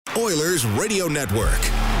Oilers Radio Network.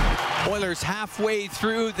 Oilers halfway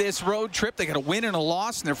through this road trip. They got a win and a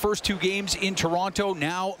loss in their first two games in Toronto.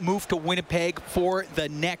 Now move to Winnipeg for the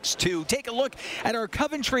next two. Take a look at our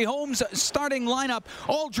Coventry Homes starting lineup.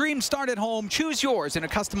 All dreams start at home. Choose yours in a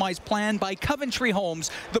customized plan by Coventry Homes,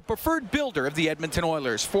 the preferred builder of the Edmonton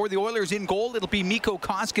Oilers. For the Oilers in goal, it'll be Mikko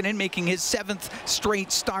Koskinen making his 7th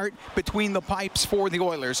straight start between the pipes for the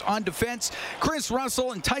Oilers. On defense, Chris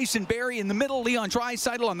Russell and Tyson Barrie in the middle. Leon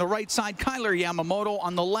Draisaitl on the right side. Kyler Yamamoto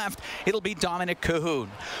on the left. It'll be Dominic Cahoon.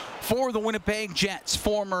 For the Winnipeg Jets,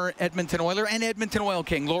 former Edmonton Oiler and Edmonton Oil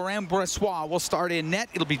King, Laurent Brossoit will start in net.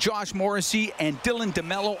 It'll be Josh Morrissey and Dylan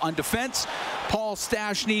DeMello on defense. Paul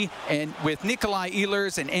Stastny and with Nikolai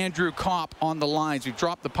Ehlers and Andrew Kopp on the lines. We've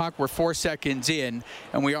dropped the puck. We're 4 seconds in,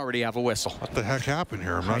 and we already have a whistle. What the heck happened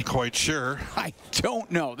here? I'm not quite sure. I don't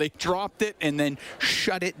know. They dropped it and then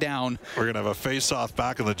shut it down. We're going to have a face-off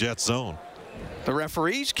back in the Jets zone. The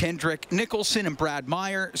referees, Kendrick Nicholson and Brad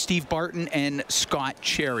Meyer, Steve Barton and Scott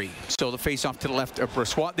Cherry. So the face-off to the left of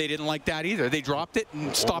Brossoit. They didn't like that either. They dropped it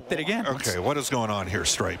and stopped it again. Okay, what is going on here,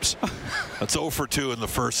 Stripes? That's 0 for 2 in the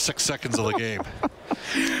first 6 seconds of the game.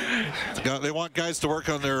 They want guys to work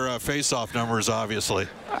on their face-off numbers, obviously.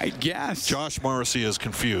 I guess. Josh Morrissey is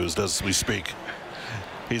confused as we speak.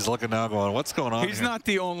 He's looking now going, what's going on He's here? not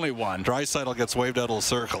the only one. Draisaitl gets waved out of the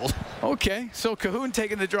circle. Okay, so Cahoon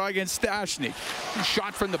taking the draw against Stastny.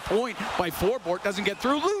 Shot from the point by Forbort, doesn't get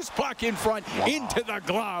through. Loose puck in front, into the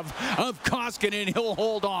glove of Koskinen. He'll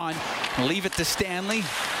hold on. Leave it to Stanley.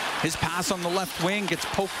 His pass on the left wing gets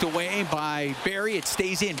poked away by Barrie. It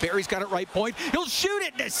stays in. Barrie's got it right point. He'll shoot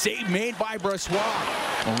it. The save made by Brossoit.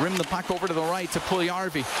 Will rim the puck over to the right to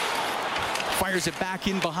Puljujarvi. Fires it back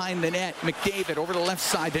in behind the net. McDavid over the left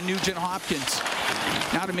side to Nugent Hopkins.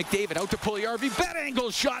 Now to McDavid, out to Puljujarvi. Bet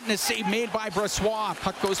angle shot and a save made by Brossoit.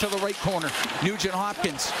 Puck goes to the right corner. Nugent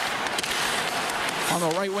Hopkins on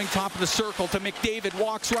the right wing, top of the circle to McDavid.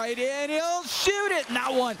 Walks right in. He'll shoot it. And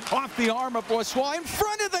that one off the arm of Brossoit. In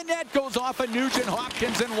front of the net goes off of Nugent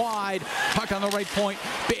Hopkins and wide. Puck on the right point.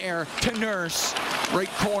 Bear to Nurse.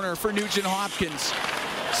 Right corner for Nugent Hopkins.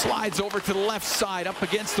 Slides over to the left side, up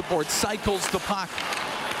against the board, cycles the puck.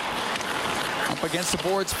 Up against the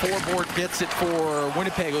boards, Forbort gets it for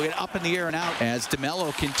Winnipeg. He'll get up in the air and out as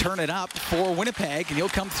DeMello can turn it up for Winnipeg, and he'll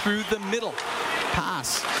come through the middle.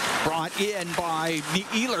 Pass brought in by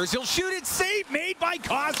Ehlers. He'll shoot it, save made by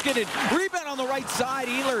Koskinen. Rebound on the right side.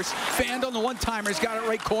 Ehlers fanned on the one-timer. He's got it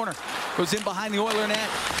right corner. Goes in behind the Oiler net.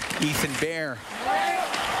 Ethan Bear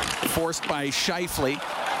forced by Scheifele.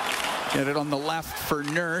 Get it on the left for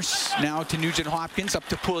Nurse. Now to Nugent Hopkins, up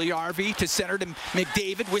to Puljujarvi, to center to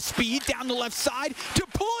McDavid with speed down the left side to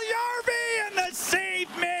Puljujarvi, and the save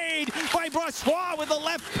made by Brossoit with the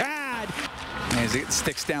left pad. As it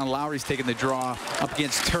sticks down, Lowry's taking the draw up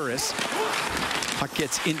against Turris. Puck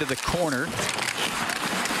gets into the corner.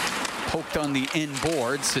 Poked on the end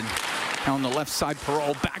boards, and on the left side,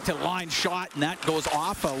 Perreault back to line shot, and that goes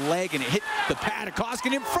off a leg, and it hit the pad of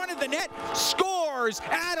Koskinen in front of the net. Scores!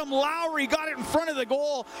 Adam Lowry got it in front of the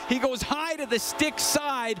goal. He goes high to the stick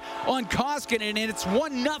side on Koskinen, and it's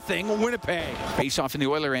 1-0 Winnipeg. Face off in the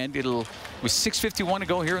Oiler end. With 6:51 to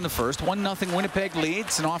go here in the first. 1-0 Winnipeg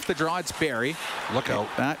leads, and off the draw, it's Barrie. Look out.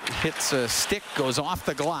 That hits a stick, goes off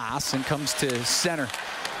the glass, and comes to center.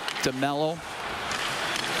 DeMello.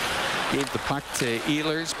 Gave the puck to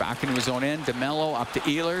Ehlers, back into his own end. DeMello up to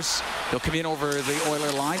Ehlers. He'll come in over the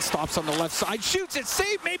Oiler line, stops on the left side, shoots it,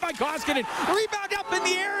 save made by Koskinen. Rebound up in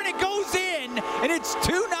the air, and it goes in, and it's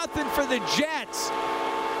 2-0 for the Jets.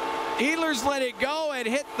 Ehlers let it go and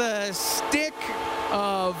hit the stick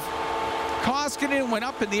of Koskinen, went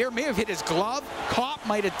up in the air, may have hit his glove. Kopp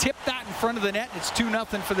might have tipped that in front of the net, and it's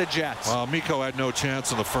 2-0 for the Jets. Well, Mikko had no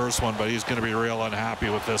chance in the first one, but he's going to be real unhappy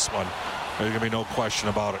with this one. There's going to be no question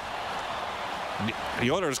about it. The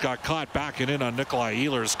Oilers got caught backing in on Nikolai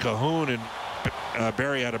Ehlers. Cahoon and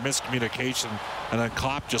Barrie had a miscommunication, and then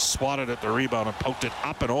Kopp just swatted at the rebound and poked it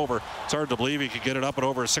up and over. It's hard to believe he could get it up and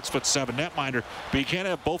over a 6'7" netminder, but you can't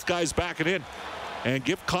have both guys backing in. And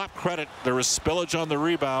give Kopp credit, there was spillage on the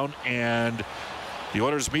rebound, and the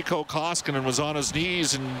Oilers' Mikko Koskinen was on his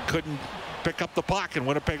knees and couldn't pick up the puck, and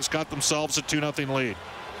Winnipeg's got themselves a 2-0 lead.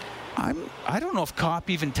 I don't know if Kopp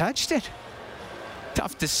even touched it.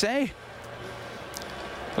 Tough to say.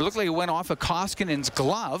 It looked like it went off of Koskinen's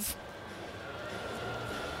glove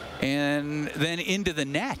and then into the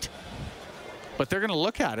net. But they're going to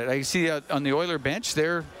look at it. I see on the Oiler bench,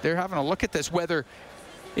 they're having a look at this. Whether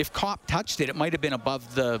if Kopp touched it, it might have been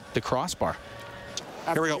above the crossbar.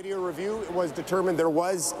 After video review, it was determined there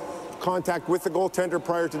was contact with the goaltender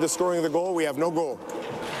prior to the scoring of the goal. We have no goal.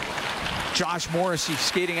 Josh Morrissey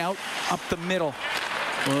skating out up the middle.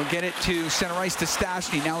 We'll get it to center ice to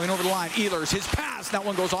Stastny. Now in over the line. Ehlers, his pass. That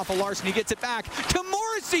one goes off of Larson. He gets it back to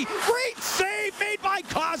Morrissey. Great save made by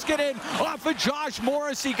Koskinen off of Josh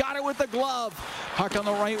Morrissey. Got it with the glove. Puck on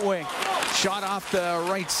the right wing. Shot off the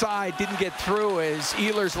right side. Didn't get through as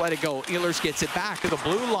Ehlers let it go. Ehlers gets it back to the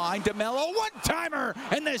blue line. DeMello, one-timer.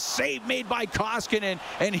 And the save made by Koskinen.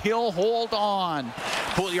 And he'll hold on.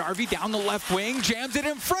 Puljujarvi down the left wing. Jams it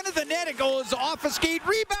in front of the net. It goes off a skate.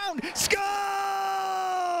 Rebound. Scores!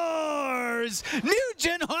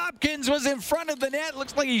 Nugent Hopkins was in front of the net.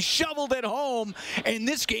 Looks like he shoveled it home. And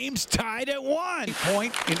this game's tied at 1.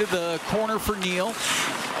 Point into the corner for Neal.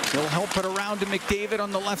 He'll help it around to McDavid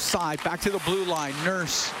on the left side. Back to the blue line.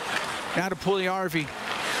 Nurse. Now to Puljujarvi.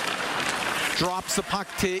 Drops the puck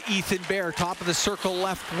to Ethan Bear. Top of the circle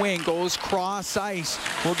left wing. Goes cross ice.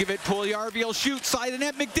 We'll give it Puljujarvi. He'll shoot side of the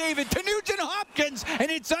net. McDavid to Nugent Hopkins.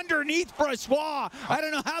 And it's underneath Brossoit. I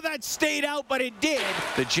don't know how that stayed out, but it did.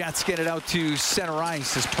 The Jets get it out to center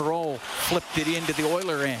ice as Perreault flipped it into the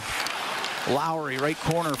Oiler end. Lowry, right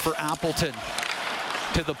corner for Appleton.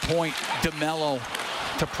 To the point, DeMello.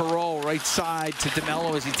 To Perreault, right side to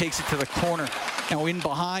DeMello as he takes it to the corner. Now in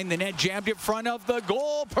behind the net, jammed in front of the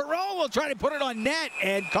goal. Perreault will try to put it on net,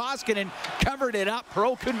 and Koskinen covered it up.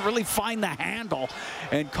 Perreault couldn't really find the handle,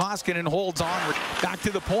 and Koskinen holds on. Back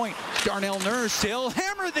to the point. Darnell Nurse, he'll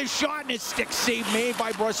hammer this shot, and a stick save made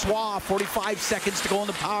by Brossoit. 45 seconds to go in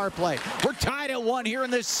the power play. We're tied at 1 here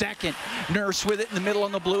in the second. Nurse with it in the middle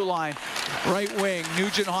on the blue line. Right wing,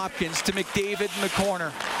 Nugent Hopkins to McDavid in the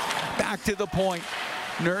corner. Back to the point.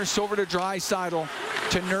 Nurse over to Draisaitl,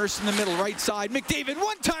 to Nurse in the middle, right side. McDavid,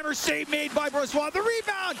 one-timer save made by Brossoit. The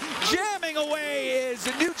rebound, jamming away is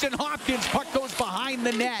Nugent Hopkins. Puck goes behind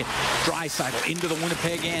the net. Draisaitl into the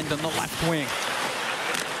Winnipeg end on the left wing.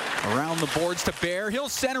 Around the boards to Bear. He'll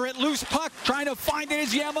center it. Loose puck. Trying to find it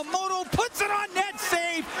as Yamamoto puts it on net.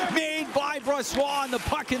 Save made by Brossoit, and the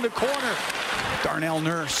puck in the corner. Darnell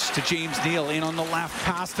Nurse to James Neal. In on the left.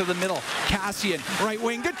 Pass to the middle. Kassian. Right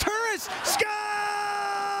wing to Turris. Scores!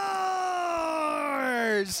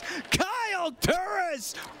 Kyle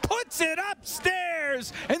Turris puts it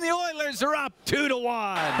upstairs, and the Oilers are up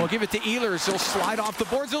 2-1. We'll give it to Ehlers. He'll slide off the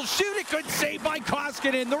boards. He'll shoot it. Good save by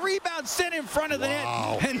Koskinen. The rebound sent in front of the net,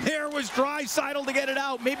 and there was Draisaitl to get it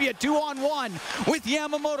out. Maybe a 2-on-1 with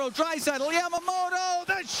Yamamoto. Draisaitl, Yamamoto,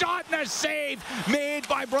 the shot and the save made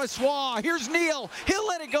by Brossoit. Here's Neal. He'll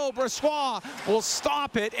let it go. Brossoit will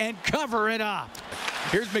stop it and cover it up.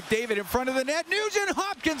 Here's McDavid in front of the net. Nugent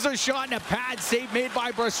Hopkins, a shot and a pad save made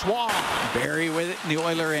by Brossoit. Barry with it in the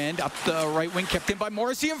Oiler end. Up the right wing, kept in by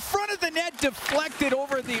Morrissey. In front of the net, deflected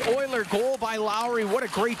over the Oiler goal by Lowry. What a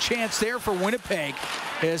great chance there for Winnipeg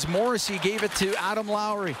as Morrissey gave it to Adam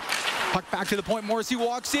Lowry. Puck back to the point. Morrissey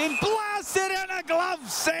walks in, blasted, and a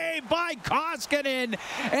glove save by Koskinen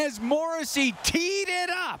as Morrissey teed it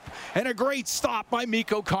up. And a great stop by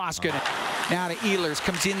Mikko Koskinen. Now to Ehlers,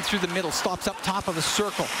 comes in through the middle, stops up top of the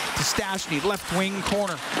circle to Stastny, left wing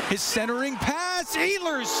corner. His centering pass,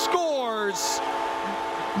 Ehlers scores.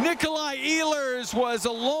 Nikolai Ehlers was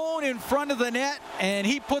alone in front of the net, and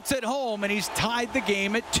he puts it home, and he's tied the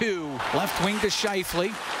game at 2. Left wing to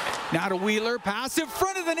Scheifele. Now to Wheeler, pass in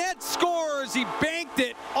front of the net, scores. He banked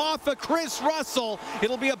it off of Chris Russell.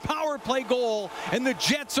 It'll be a power play goal, and the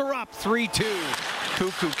Jets are up 3-2.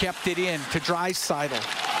 Cuckoo kept it in to Draisaitl.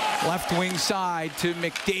 Left wing side to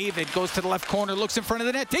McDavid, goes to the left corner, looks in front of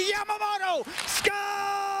the net to Yamamoto, scores!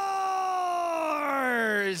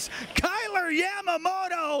 Kailer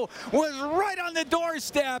Yamamoto was right on the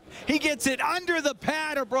doorstep. He gets it under the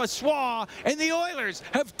pad of Brossoit, and the Oilers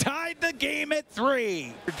have tied the game at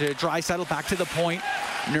 3. To Draisaitl, back to the point.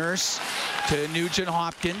 Nurse to Nugent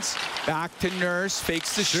Hopkins, back to Nurse,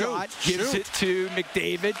 fakes the shot, gives it to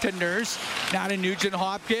McDavid to Nurse, now to Nugent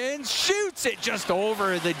Hopkins, shoots it just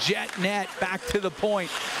over the Jet net, back to the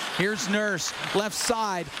point. Here's Nurse, left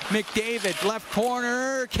side, McDavid, left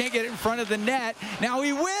corner, can't get it in front of the net, now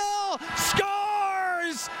he will,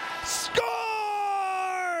 scores! Scores!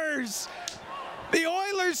 The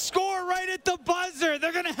Oilers score right at the buzzer.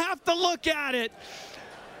 They're gonna have to look at it.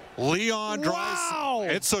 Leon Draisaitl.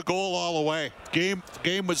 It's a goal all the way. Game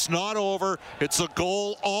was not over. It's a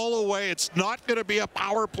goal all the way. It's not going to be a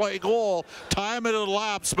power play goal. Time it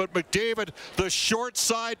elapsed, but McDavid, the short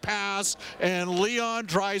side pass, and Leon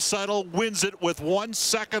Draisaitl wins it with 1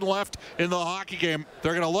 second left in the hockey game.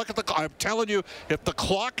 They're going to look at the clock. I'm telling you, if the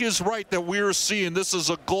clock is right that we're seeing, this is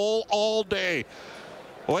a goal all day.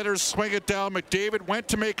 Oilers swing it down. McDavid went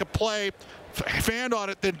to make a play, fanned on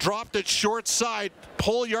it, then dropped it short side.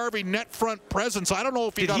 Puljujarvi net front presence. I don't know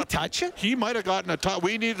if he Did got he a touch it? He might have gotten a touch.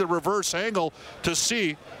 We need the reverse angle to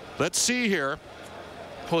see. Let's see here.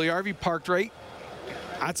 Puljujarvi parked right.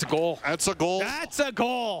 That's a goal. That's a goal. That's a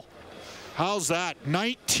goal. How's that?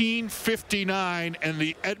 1959, and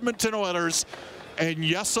the Edmonton Oilers and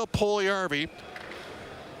Jesse Puljujarvi,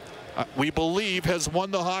 we believe, has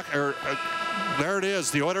won the hockey. There it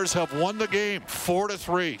is. The Oilers have won the game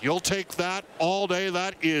 4-3. You'll take that all day.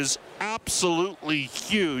 That is absolutely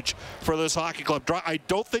huge for this hockey club. I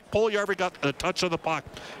don't think Puljujarvi got a touch of the puck.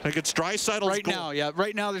 I think it's Draisaitl's right goal. now. Yeah,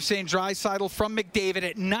 right now they're saying Draisaitl from McDavid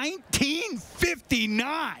at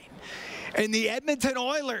 1959, and the Edmonton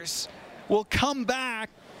Oilers will come back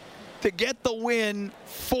to get the win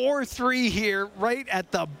 4-3 here right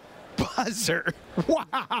at the buzzer.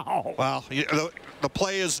 Wow. Well, the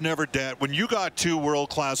play is never dead. When you got two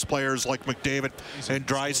world-class players like McDavid and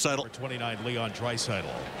Draisaitl. Number 29, Leon Draisaitl.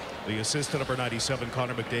 The assist to number 97,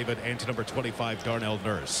 Connor McDavid, and to number 25, Darnell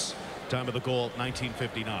Nurse. Time of the goal,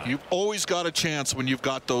 1959. You've always got a chance when you've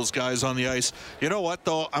got those guys on the ice. You know what,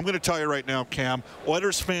 though? I'm going to tell you right now, Cam,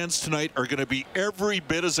 Oilers fans tonight are going to be every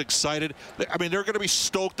bit as excited. I mean, they're going to be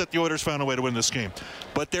stoked that the Oilers found a way to win this game.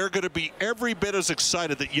 But they're going to be every bit as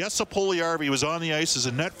excited that Jesse Puljujarvi was on the ice as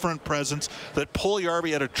a net front presence, that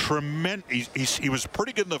Puljujarvi had a tremendous... He was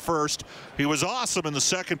pretty good in the first. He was awesome in the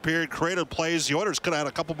second period, created plays. The Oilers could have had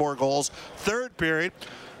a couple more goals. Third period...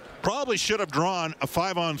 Probably should have drawn a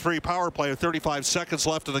 5-on-3 power play with 35 seconds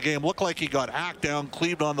left in the game. Looked like he got hacked down,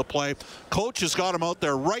 cleaved on the play. Coach has got him out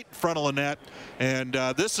there right in front of the net. And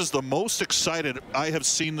this is the most excited I have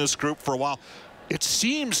seen this group for a while. It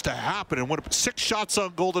seems to happen. And 6 shots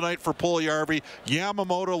on goal tonight for Puljujarvi.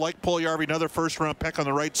 Yamamoto, like Puljujarvi, another first-round pick on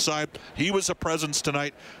the right side. He was a presence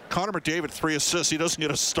tonight. Connor McDavid, 3 assists. He doesn't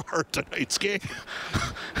get a star tonight's game.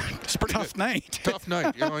 It's a pretty tough night. Tough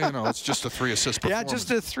night. You know, it's just a 3-assist performance. Yeah,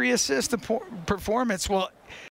 just a 3-assist performance. Well,